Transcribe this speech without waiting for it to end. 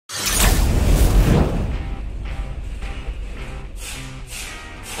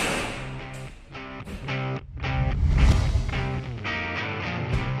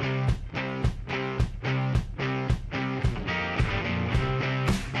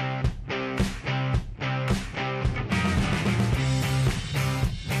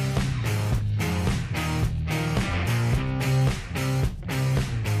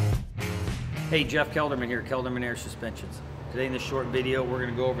Hey, Jeff Kelderman here, Kelderman Air Suspensions. Today in this short video, we're going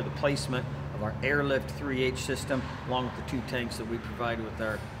to go over the placement of our Airlift 3H system along with the two tanks that we provide with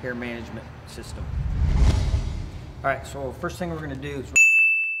our air management system. All right, so first thing we're going to do is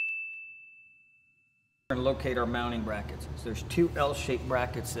we're going to locate our mounting brackets. So there's two L-shaped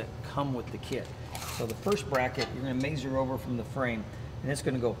brackets that come with the kit. So the first bracket, you're going to measure over from the frame, and it's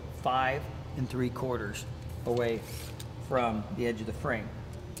going to go 5 3/4 away from the edge of the frame.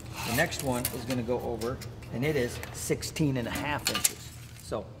 The next one is going to go over, and it is 16.5 inches.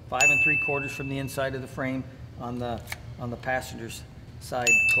 So 5 3/4 from the inside of the frame on the passenger's side,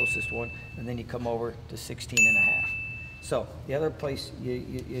 closest one, and then you come over to 16.5. So the other place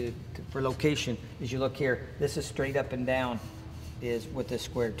for location is you look here. This is straight up and down is with this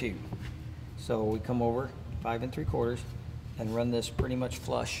square tube. So we come over 5 3/4 and run this pretty much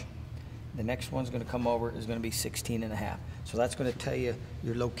flush. The next one's going to come over is going to be 16.5. So that's going to tell you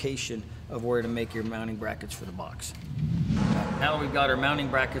your location of where to make your mounting brackets for the box. Now that we've got our mounting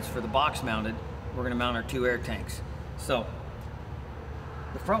brackets for the box mounted, we're going to mount our two air tanks. So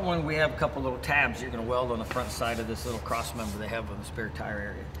the front one, we have a couple little tabs you're going to weld on the front side of this little cross member they have on the spare tire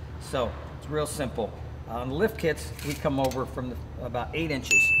area. So it's real simple. On the lift kits, we come over from about 8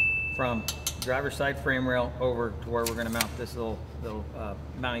 inches from driver's side frame rail over to where we're going to mount this little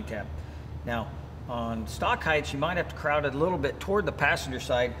mounting tab. Now, on stock heights, you might have to crowd it a little bit toward the passenger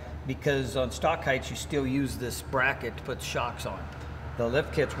side because on stock heights, you still use this bracket to put the shocks on. The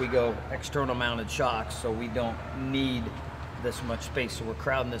lift kits, we go external mounted shocks, so we don't need this much space, so we're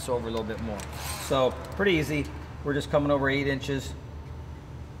crowding this over a little bit more. So, pretty easy. We're just coming over 8 inches,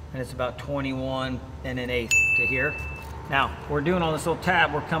 and it's about 21 1/8 to here. Now, we're doing on this little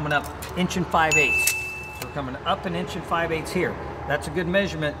tab, we're coming up 1 5/8. So we're coming up 1 5/8 here. That's a good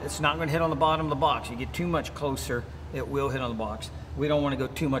measurement. It's not going to hit on the bottom of the box. You get too much closer, it will hit on the box. We don't want to go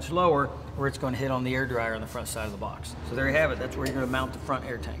too much lower where it's going to hit on the air dryer on the front side of the box. So there you have it. That's where you're going to mount the front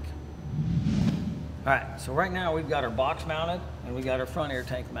air tank. All right, so right now we've got our box mounted and we got our front air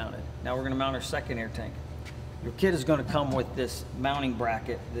tank mounted. Now we're going to mount our second air tank. Your kit is going to come with this mounting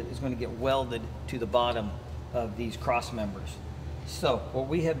bracket that is going to get welded to the bottom of these cross members. So what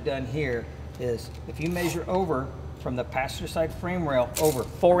we have done here is if you measure over from the passenger side frame rail over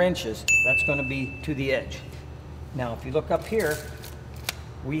 4 inches, that's going to be to the edge. Now if you look up here,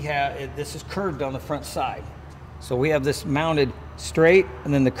 we have this is curved on the front side. So we have this mounted straight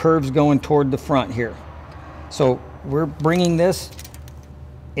and then the curves going toward the front here. So we're bringing this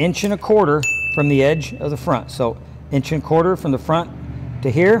 1 1/4 from the edge of the front. So 1 1/4 from the front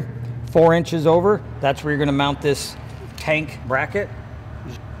to here, 4 inches over, that's where you're going to mount this tank bracket.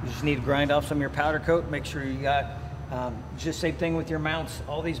 You just need to grind off some of your powder coat, make sure you got just same thing with your mounts.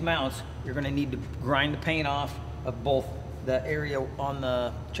 All these mounts, you're going to need to grind the paint off of both the area on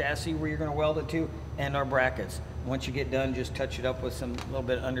the chassis where you're going to weld it to and our brackets. Once you get done, just touch it up with some little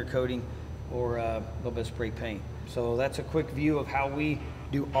bit of undercoating or a little bit of spray paint. So that's a quick view of how we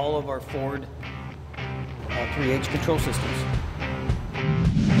do all of our Ford 3H control systems.